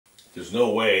There's no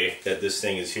way that this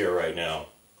thing is here right now.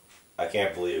 I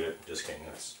can't believe it. Just kidding,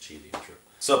 that's cheesy intro.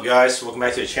 What's up guys, welcome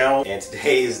back to the channel, and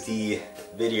today is the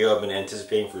video I've been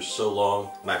anticipating for so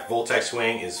long. My Voltex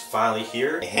wing is finally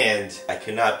here, and I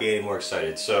could not be any more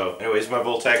excited. So anyways, my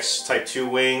Voltex Type 2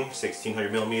 wing, 1600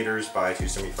 millimeters by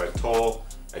 275 tall.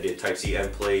 I did Type C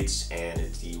end plates, and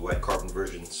it's the wet carbon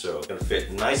version, so it's gonna fit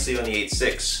nicely on the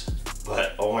 8.6.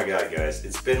 But oh my god guys,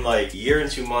 it's been like a year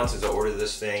and 2 months since I ordered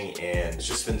this thing, and it's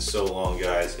just been so long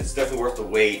guys. It's definitely worth the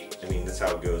wait. I mean, that's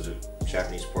how it goes with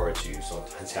Japanese parts, you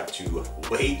sometimes have to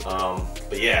wait.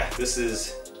 But yeah, this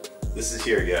is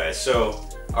here guys. So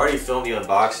I already filmed the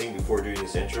unboxing before doing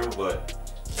this intro, but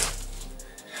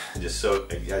just so,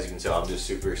 as you can tell, I'm just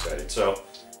super excited. So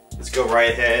let's go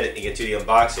right ahead and get to the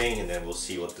unboxing, and then we'll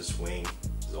see what this wing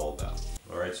is all about.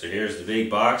 Alright, so here's the big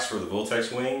box for the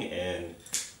Voltex wing, and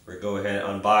we're gonna go ahead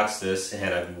and unbox this.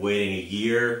 And I've been waiting a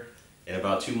year and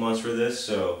about 2 months for this,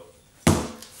 so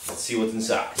let's see what's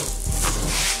inside.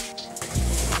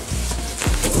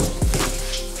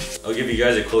 I'll give you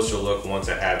guys a closer look once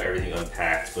I have everything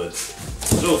unpacked, but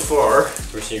so far,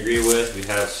 first thing you agree with, we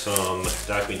have some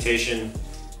documentation,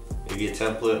 maybe a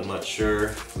template, I'm not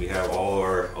sure. We have all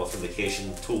our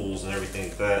authentication tools and everything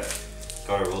like that.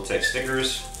 Got our Voltex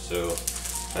stickers, so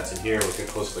that's in here. We'll take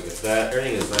a close look at that.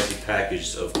 Everything is nicely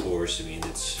packaged, of course. I mean,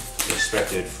 it's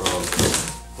expected from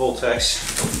Voltex.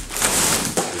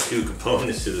 There's 2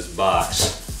 components to this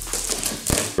box.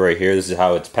 Right here, this is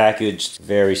how it's packaged.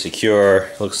 Very secure.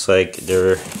 Looks like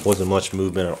there wasn't much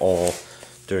movement at all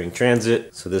during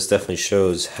transit. So this definitely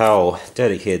shows how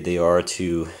dedicated they are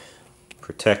to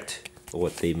protect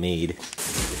what they made.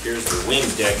 Here's the wing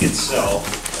deck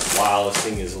itself. Wow, this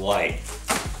thing is light.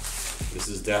 This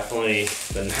is definitely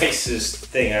the nicest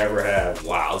thing I ever have.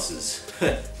 Wow, this is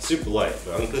super light.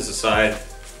 But I'm gonna put this aside,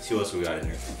 see what else we got in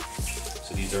here.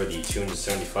 So these are the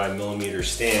 275 millimeter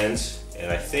stands,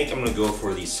 and I think I'm gonna go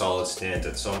for these solid stands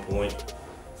at some point.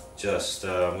 Just,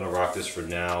 I'm gonna rock this for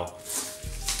now.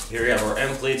 Here we have our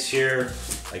end plates here.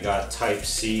 I got Type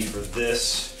C for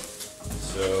this.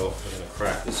 So I'm gonna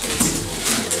crack this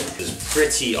in. This is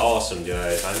pretty awesome,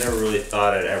 guys. I never really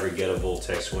thought I'd ever get a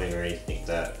Voltex wing or anything like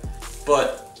that.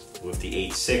 But with the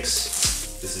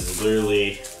 8.6, this is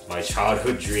literally my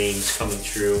childhood dreams coming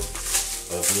true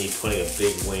of me putting a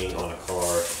big wing on a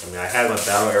car. I mean, I had my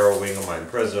Battle Arrow wing on my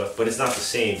Impreza, but it's not the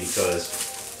same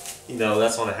because, you know,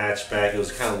 that's on a hatchback. It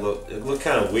looked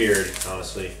kind of weird,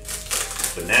 honestly.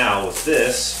 But now with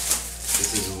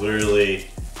this is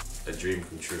literally a dream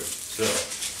come true. So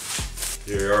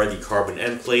here are the carbon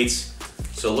end plates.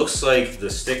 So it looks like the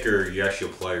sticker you actually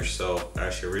apply yourself.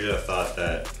 Actually, originally I thought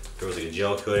that there was like a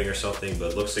gel coating or something,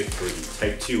 but it looks like for the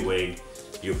Type 2 wing,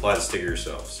 you apply the sticker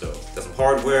yourself. So got some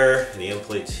hardware and the end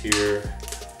plates here.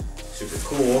 Super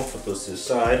cool. Put those to the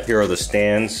side. Here are the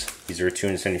stands. These are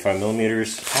 275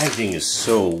 millimeters. Packaging is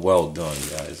so well done,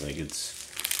 guys. Like, it's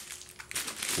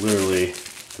literally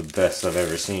the best I've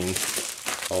ever seen.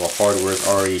 All the hardware is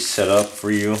already set up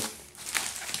for you.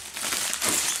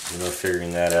 You know,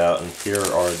 figuring that out. And here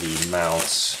are the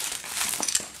mounts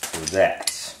for that.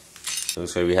 So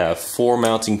looks like we have 4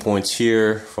 mounting points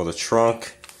here for the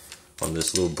trunk on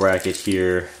this little bracket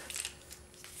here.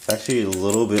 It's actually a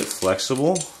little bit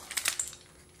flexible,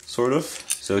 sort of.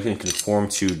 So it can conform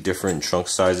to different trunk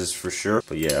sizes for sure.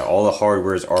 But yeah, all the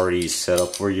hardware is already set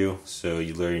up for you. So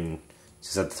you literally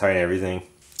just have to tighten everything.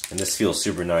 And this feels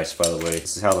super nice, by the way.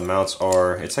 This is how the mounts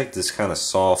are. It's like this kind of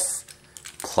soft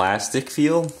plastic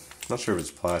feel. Not sure if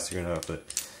it's plastic or not, but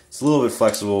it's a little bit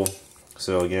flexible.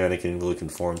 So again, it can really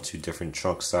conform to different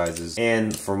trunk sizes.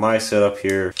 And for my setup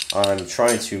here, I'm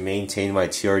trying to maintain my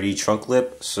TRD trunk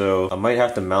lip. So I might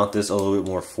have to mount this a little bit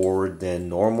more forward than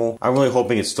normal. I'm really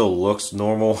hoping it still looks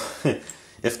normal.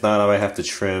 If not, I might have to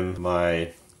trim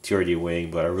my TRD wing,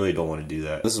 but I really don't want to do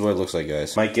that. This is what it looks like,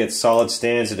 guys. Might get solid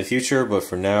stands in the future, but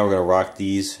for now we're gonna rock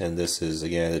these. And this is,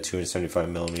 again, the 275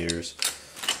 millimeters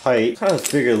height. Kind of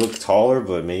figured it looked taller,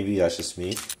 but maybe that's just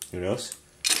me. Who knows?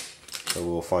 So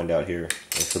we'll find out here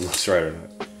if it looks right or not.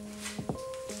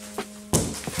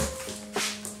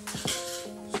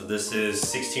 So this is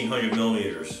 1600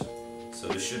 millimeters. So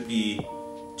this should be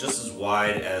just as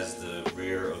wide as the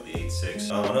rear of the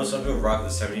 8.6. I know some people rock the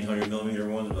 1700 millimeter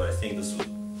ones, but I think this would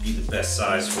be the best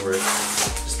size for it,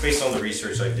 just based on the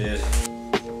research I did.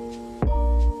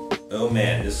 Oh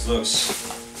man, this looks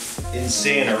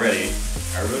insane already.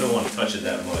 I really don't want to touch it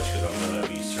that much because I'm gonna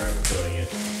be ceramic coating it.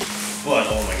 But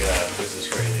oh my god, this is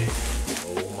crazy.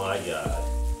 Oh my god.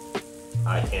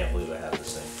 I can't believe I have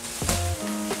this thing.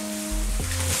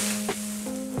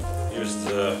 Here's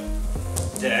the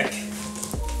deck.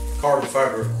 Carbon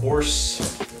fiber, of course.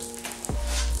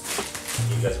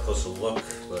 you guys a closer look,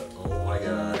 but oh my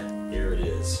god, here it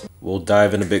is. We'll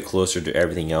dive in a bit closer to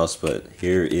everything else, but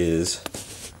here is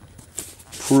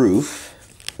proof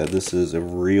that this is a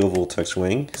real Voltex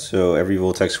wing. So every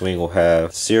Voltex wing will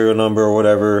have serial number or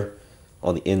whatever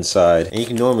on the inside, and you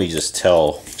can normally just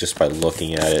tell just by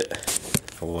looking at it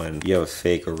when you have a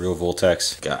fake or real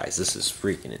Voltex. Guys, this is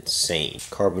freaking insane.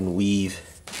 Carbon weave,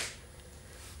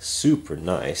 super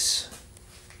nice.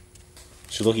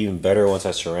 Should look even better once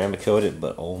I ceramic coat it,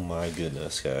 but oh my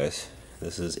goodness, guys,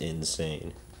 this is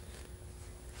insane.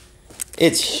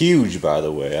 It's huge, by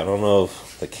the way. I don't know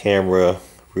if the camera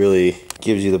really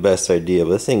gives you the best idea,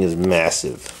 but this thing is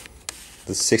massive.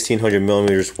 It's 1600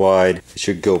 millimeters wide. It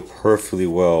should go perfectly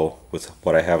well with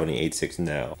what I have on the 8.6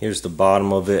 now. Here's the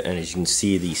bottom of it, and as you can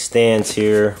see, the stands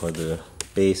here, or the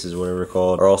bases, whatever they're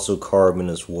called, are also carbon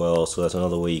as well. So that's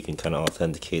another way you can kind of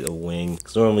authenticate a wing.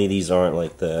 Because normally these aren't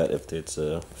like that if it's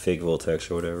a fake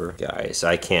Voltex or whatever. Guys,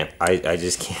 I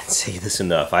just can't say this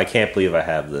enough. I can't believe I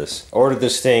have this. I ordered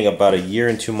this thing about a year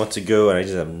and 2 months ago, and I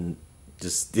just have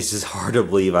this is hard to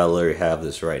believe I literally have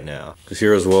this right now. Because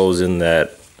here as well as in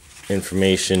that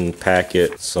information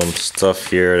packet, some stuff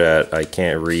here that I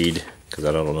can't read because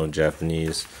I don't know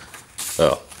Japanese.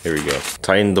 Oh, here we go.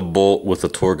 Tighten the bolt with a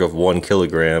torque of 1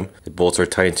 kilogram. If bolts are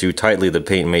tightened too tightly, the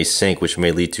paint may sink, which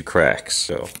may lead to cracks.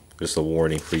 So, just a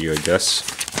warning for you, I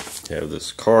guess. You have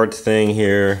this card thing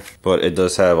here, but it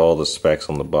does have all the specs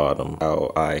on the bottom,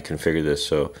 how I configure this.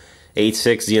 So,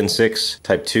 8.6 ZN6,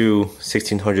 Type 2,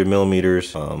 1600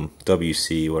 millimeters,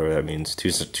 WC, whatever that means,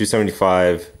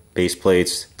 275 base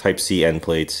plates, Type C end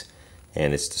plates,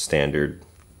 and it's the standard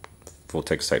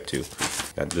Voltex Type 2.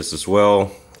 Got this as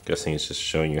well. Guessing it's just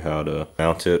showing you how to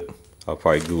mount it. I'll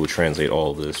probably Google Translate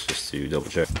all of this just to double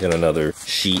check. Then another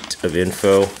sheet of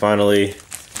info. Finally,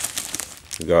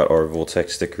 we got our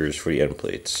Voltex stickers for the end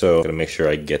plates. So I'm gonna make sure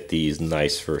I get these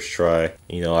nice first try.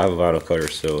 You know, I have a vinyl cutter,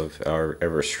 so if I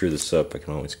ever screw this up, I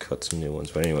can always cut some new ones.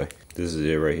 But anyway, this is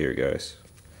it right here, guys.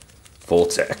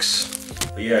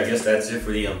 Voltex. But yeah, I guess that's it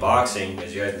for the unboxing.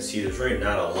 As you guys can see, there's really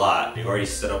not a lot. They've already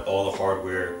set up all the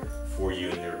hardware for you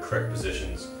in their correct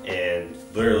positions, and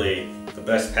literally the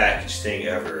best package thing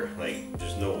ever. Like,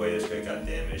 there's no way this could have got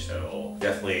damaged at all.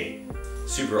 Definitely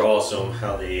super awesome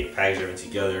how they package everything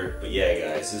together. But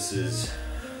yeah, guys, this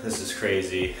is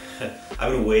crazy.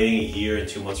 I've been waiting a year and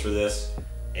 2 months for this,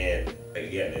 and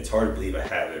again, it's hard to believe I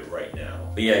have it right now.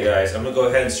 But yeah, guys, I'm gonna go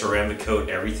ahead and ceramic coat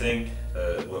everything,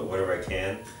 whatever I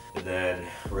can. And then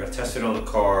we're gonna test it on the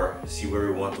car, see where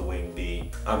we want the wing to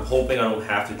be. I'm hoping I don't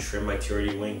have to trim my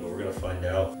TRD wing, but we're gonna find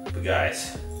out. But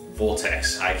guys,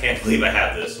 Voltex, I can't believe I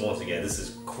have this. Once again, this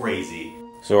is crazy.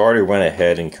 So I already went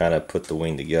ahead and kind of put the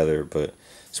wing together, but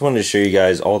just wanted to show you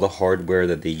guys all the hardware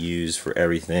that they use for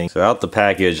everything. So out the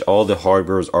package, all the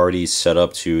hardware is already set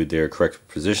up to their correct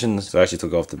positions. So I actually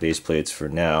took off the base plates for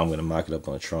now. I'm gonna mock it up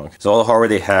on the trunk. So all the hardware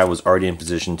they have was already in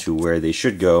position to where they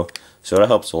should go. So that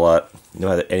helps a lot. You don't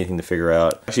have anything to figure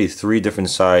out. Actually, 3 different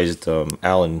sized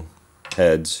Allen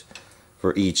heads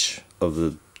for each of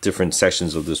the different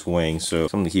sections of this wing. So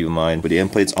something to keep in mind. But the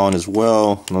end plate's on as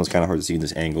well. I know it's kind of hard to see in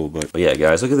this angle, but yeah,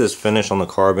 guys, look at this finish on the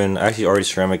carbon. I actually already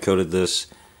ceramic coated this,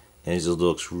 and it just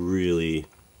looks really,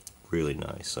 really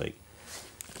nice. Like,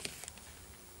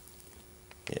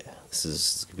 yeah, this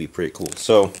is gonna be pretty cool.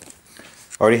 So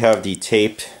I already have the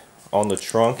tape on the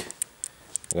trunk.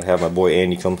 I'm gonna have my boy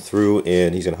Andy come through,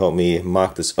 and he's gonna help me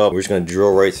mock this up. We're just gonna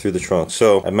drill right through the trunk.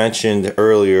 So I mentioned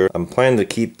earlier, I'm planning to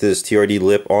keep this TRD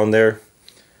lip on there.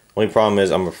 Only problem is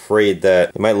I'm afraid that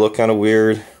it might look kind of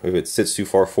weird if it sits too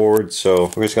far forward. So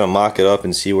we're just gonna mock it up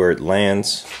and see where it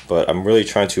lands. But I'm really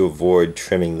trying to avoid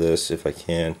trimming this if I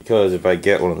can, because if I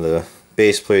get one of the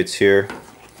base plates here,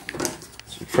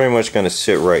 it's pretty much gonna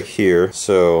sit right here.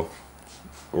 So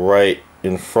right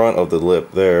in front of the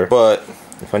lip there. But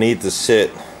if I need to sit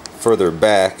further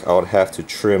back, I would have to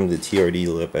trim the TRD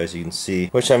lip, as you can see.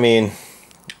 Which, I mean,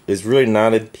 is really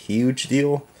not a huge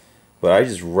deal, but I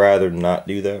just rather not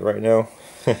do that right now.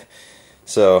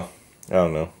 So, I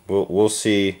don't know. We'll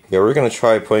see. Yeah, we're gonna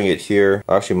try putting it here.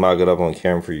 I'll actually mock it up on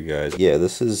camera for you guys. Yeah,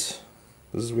 this is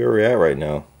where we're at right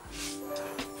now.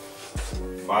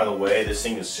 By the way, this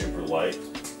thing is super light,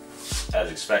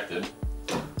 as expected.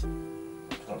 I'm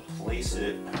gonna place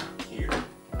it here.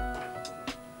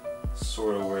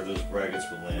 Sort of where those brackets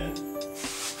would land.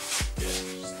 Yeah,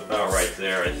 just about right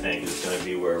there, I think, is going to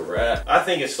be where we're at. I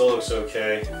think it still looks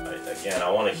okay. Again, I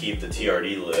want to keep the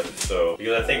TRD lip, so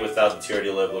because I think without the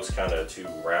TRD lip, it looks kind of too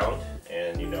round,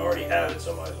 and you know, I already have it,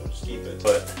 so I might as well just keep it.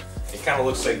 But it kind of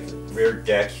looks like the rear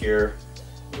deck here,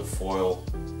 the foil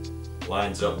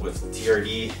lines up with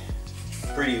TRD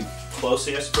pretty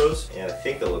closely, I suppose. And I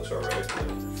think that looks alright.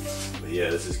 But yeah,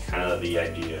 this is kind of the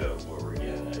idea of where we're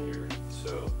getting at here.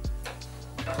 So,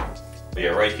 but yeah,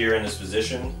 right here in this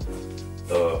position,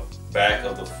 the back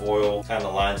of the foil kind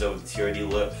of lines up with the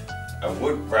TRD lip. I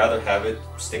would rather have it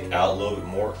stick out a little bit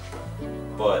more,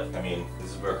 but I mean,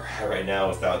 this is where we're at right now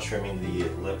without trimming the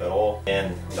lip at all.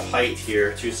 And the height here,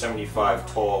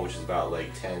 275 tall, which is about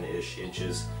like 10-ish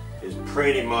inches, is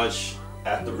pretty much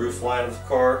at the roof line of the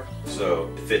car,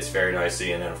 so it fits very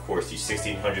nicely. And then of course the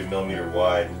 1600 millimeter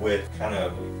wide width kind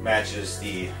of matches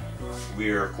the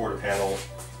rear quarter panel,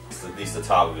 at least the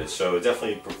top of it, so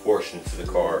definitely proportionate to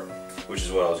the car, which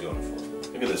is what I was going for.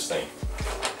 Look at this thing.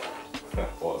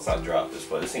 Well, it's not drop this,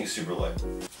 but this thing is super light.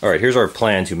 Alright, here's our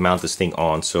plan to mount this thing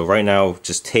on. So right now,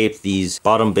 just tape these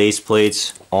bottom base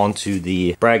plates onto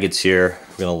the brackets here.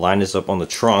 We're gonna line this up on the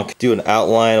trunk, do an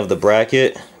outline of the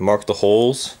bracket, mark the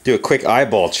holes, do a quick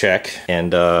eyeball check,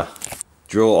 and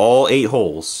drill all 8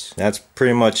 holes. That's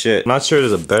pretty much it. I'm not sure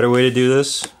there's a better way to do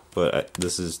this, but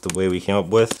this is the way we came up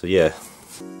with. So yeah.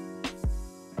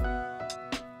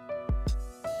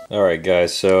 Alright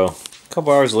guys, so a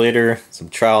couple hours later, some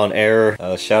trial and error.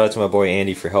 Shout out to my boy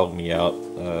Andy for helping me out.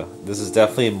 This is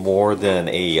definitely more than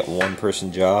a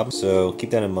one-person job, so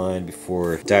keep that in mind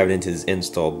before diving into this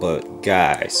install. But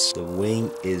guys, the wing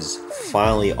is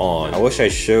finally on. I wish I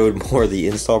showed more of the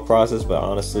install process, but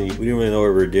honestly, we didn't really know what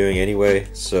we were doing anyway,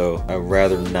 so I'd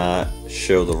rather not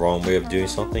show the wrong way of doing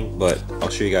something. But I'll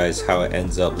show you guys how it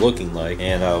ends up looking like,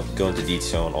 and I'll go into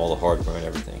detail on all the hardware and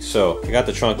everything. So I got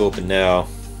the trunk open now.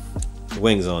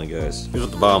 Wings on, guys. Here's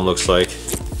what the bottom looks like.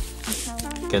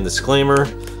 Again, disclaimer,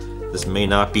 this may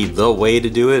not be the way to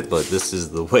do it, but this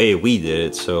is the way we did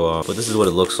it. So but this is what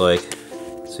it looks like,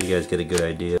 so you guys get a good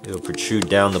idea. It'll protrude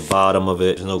down the bottom of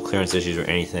it. There's no clearance issues or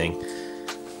anything.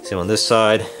 Same on this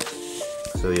side.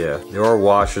 So yeah, there are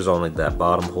washers on like that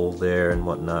bottom hole there and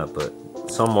whatnot, but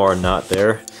some are not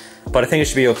there. But I think it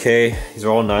should be okay. These are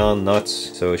all nylon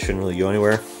nuts, so it shouldn't really go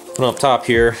anywhere. And up top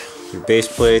here, your base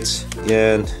plates.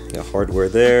 Again, you got hardware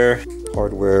there.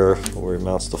 Hardware where it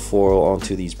mounts the foil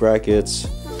onto these brackets.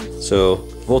 So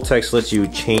Voltex lets you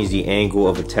change the angle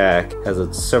of attack.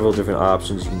 Has several different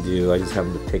options you can do. I just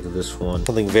happened to pick this one.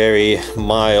 Something very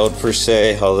mild per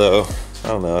se, although I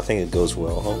don't know, I think it goes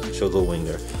well. I'll show the wing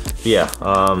there. But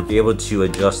yeah, be able to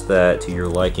adjust that to your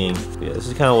liking. But yeah, this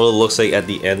is kind of what it looks like at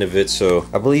the end of it. So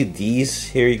I believe these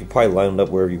here, you can probably line them up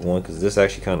wherever you want, because this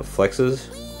actually kind of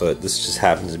flexes. But this just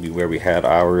happens to be where we had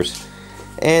ours,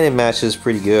 and it matches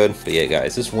pretty good. But yeah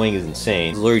guys, this wing is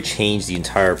insane. It literally changed the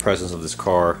entire presence of this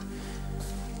car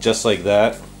just like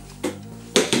that.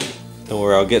 Don't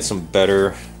worry, I'll get some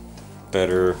better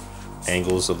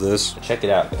angles of this. Check it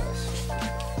out guys.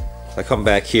 I come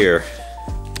back here,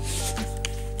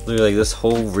 literally like this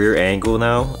whole rear angle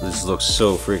now, this looks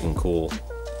so freaking cool.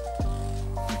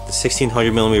 The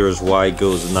 1600 millimeters wide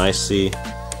goes nicely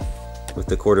with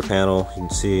the quarter panel. You can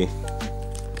see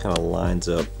kind of lines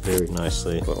up very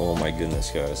nicely. But oh my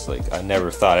goodness guys, like I never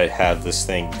thought I'd have this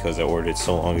thing because I ordered it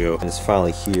so long ago, and it's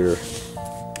finally here.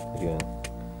 Again,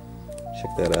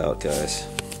 check that out guys.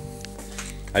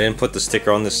 I didn't put the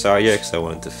sticker on this side yet because I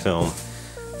wanted to film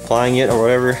applying it or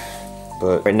whatever,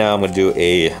 but right now I'm going to do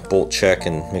a bolt check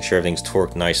and make sure everything's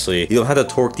torqued nicely. You don't have to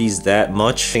torque these that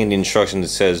much. I think in the instructions it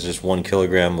says just 1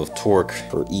 kilogram of torque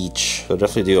for each, so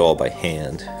definitely do it all by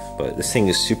hand. But this thing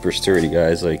is super sturdy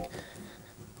guys, like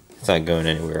it's not going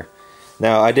anywhere.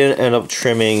 Now I didn't end up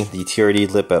trimming the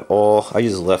TRD lip at all. I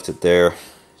just left it there,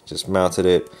 just mounted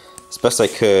it as best I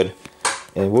could,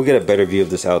 and we'll get a better view of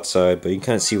this outside, but you can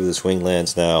kind of see where this wing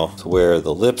lands now to where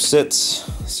the lip sits.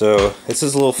 So this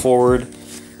is a little forward,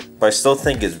 but I still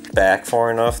think it's back far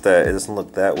enough that it doesn't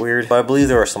look that weird. But I believe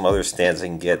there are some other stands I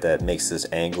can get that makes this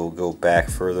angle go back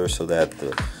further so that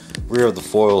the rear of the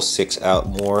foil sticks out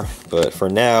more. But for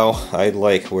now, I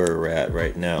like where we're at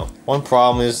right now. One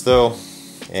problem is though,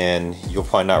 and you'll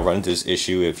probably not run into this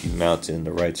issue if you mount it in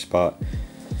the right spot,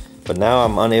 but now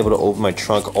I'm unable to open my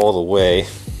trunk all the way.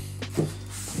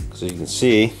 So you can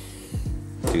see,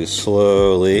 do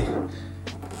slowly.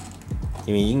 I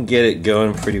mean, you can get it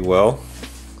going pretty well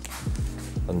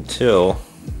until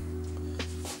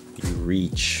you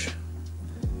reach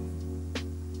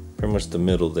pretty much the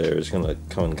middle there. Is going to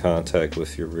come in contact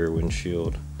with your rear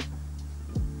windshield.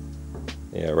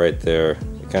 Yeah, right there.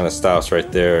 It kind of stops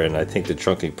right there, and I think the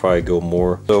trunk could probably go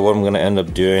more. So what I'm going to end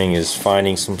up doing is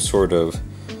finding some sort of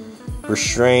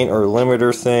restraint or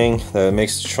limiter thing that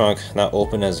makes the trunk not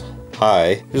open as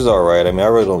high. Which is alright. I mean, I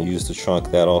really don't use the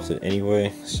trunk that often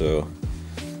anyway, so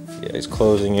yeah, he's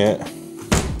closing it.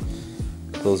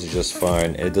 those are just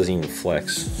fine. It doesn't even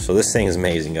flex. So this thing is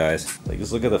amazing, guys. Like,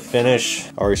 just look at the finish.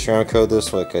 I already ceramic coat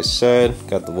this, like I said.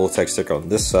 Got the Voltex sticker on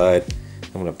this side.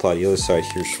 I'm gonna apply the other side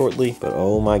here shortly, but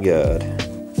oh my god.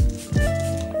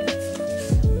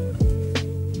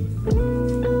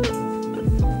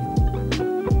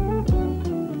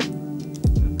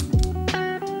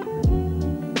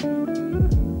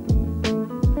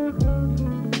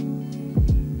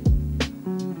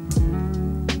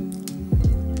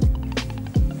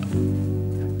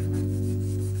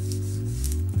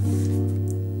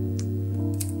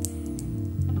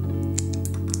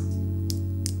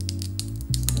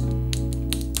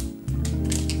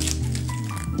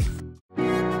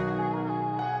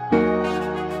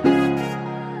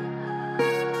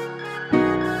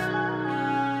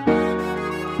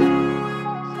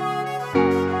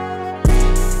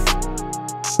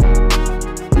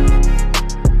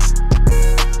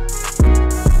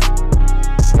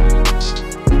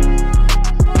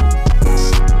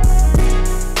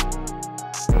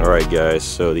 Alright guys,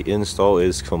 so the install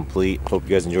is complete. Hope you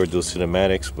guys enjoyed those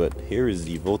cinematics, but here is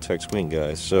the Voltex wing,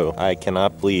 guys. So I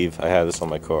cannot believe I have this on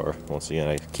my car. Once again,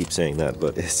 I keep saying that,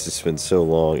 but it's just been so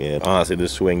long, and honestly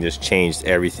this wing just changed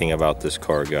everything about this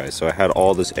car, guys. So I had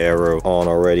all this aero on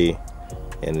already,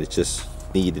 and it just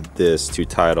needed this to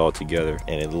tie it all together,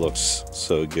 and it looks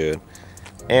so good.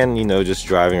 And you know, just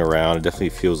driving around, it definitely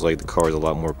feels like the car is a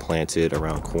lot more planted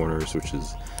around corners, which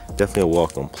is definitely a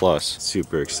welcome plus.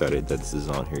 Super excited that this is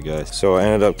on here, guys. So I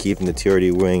ended up keeping the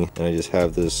TRD wing, and I just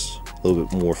have this a little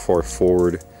bit more far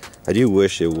forward. I do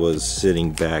wish it was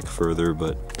sitting back further,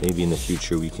 but maybe in the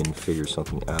future we can figure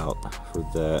something out for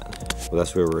that. But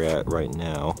that's where we're at right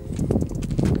now.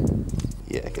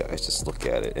 Yeah guys, just look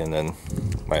at it. And then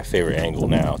my favorite angle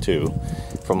now too,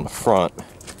 from the front,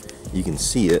 you can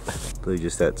see it, but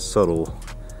just that subtle,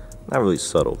 not really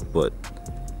subtle, but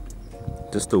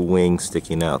just the wing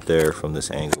sticking out there from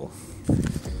this angle.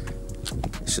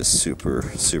 It's just super,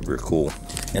 super cool.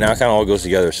 And now it kind of all goes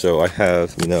together. So I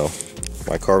have, you know,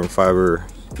 my carbon fiber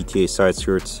PTA side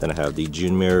skirts, and I have the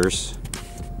June mirrors,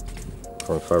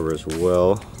 carbon fiber as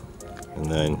well. And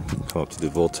then come up to the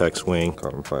Voltex wing,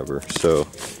 carbon fiber. So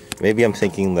maybe I'm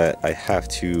thinking that I have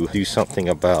to do something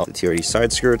about the TRD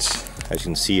side skirts. As you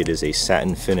can see, it is a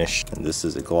satin finish, and this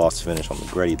is a gloss finish on the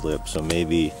Gretty lip. So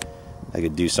maybe I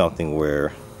could do something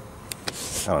where,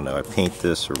 I don't know, I paint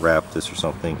this or wrap this or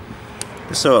something,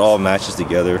 just so it all matches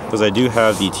together. Because I do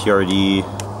have the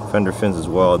TRD fender fins as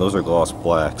well, and those are gloss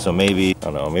black. So maybe, I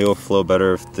don't know, maybe it'll flow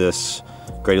better if this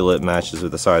Gretty lip matches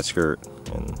with the side skirt,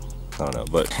 and I don't know.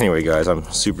 But anyway guys, I'm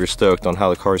super stoked on how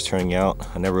the car's turning out.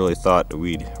 I never really thought that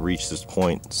we'd reach this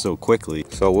point so quickly.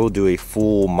 So we'll do a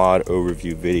full mod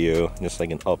overview video, just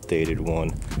like an updated one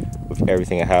with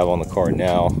everything I have on the car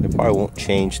now. It probably won't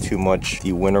change too much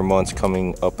the winter months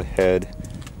coming up ahead,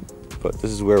 but this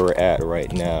is where we're at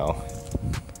right now.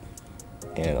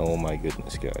 And oh my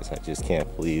goodness guys, I just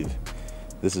can't believe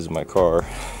this is my car.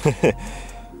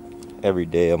 Every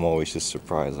day I'm always just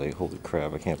surprised, like holy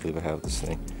crap, I can't believe I have this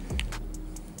thing.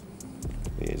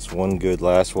 It's one good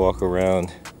last walk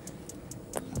around.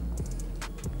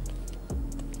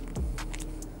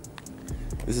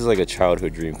 This is like a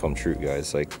childhood dream come true,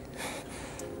 guys. Like,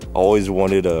 always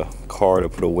wanted a car to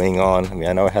put a wing on. I mean,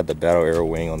 I know I had the Battle Arrow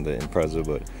wing on the Impreza,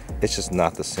 but it's just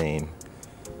not the same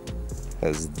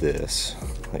as this.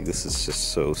 Like, this is just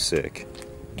so sick.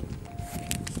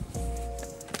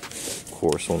 Of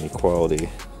course, only quality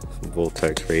from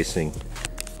Voltex Racing.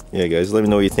 Yeah guys, let me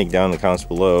know what you think down in the comments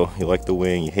below. You like the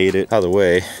wing, you hate it. Either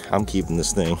way, I'm keeping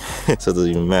this thing. So it doesn't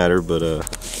even matter, but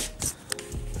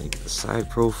like the side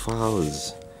profile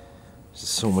is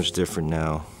just so much different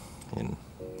now. And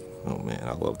oh man,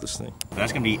 I love this thing.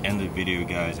 That's gonna be the end of the video,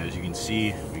 guys. As you can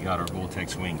see, we got our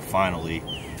Voltex wing finally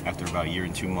after about a year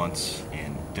and 2 months,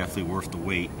 and definitely worth the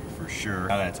wait for sure.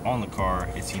 Now that it's on the car,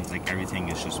 it seems like everything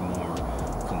is just more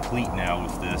complete now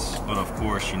with this. But of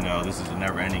course, you know, this is a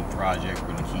never-ending project.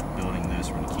 We're gonna keep building this.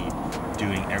 We're gonna keep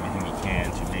doing everything we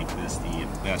can to make this the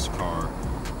best car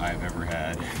I've ever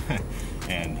had.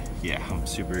 And yeah, I'm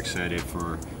super excited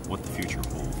for what the future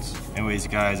holds. Anyways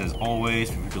guys, as always,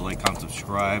 if you like, comment,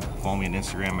 subscribe, follow me on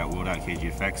Instagram at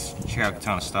will.kgfx, check out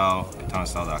Katana Style,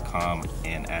 katanastyle.com,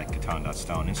 and at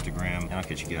katana.style on Instagram, and I'll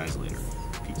catch you guys later.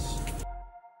 Peace.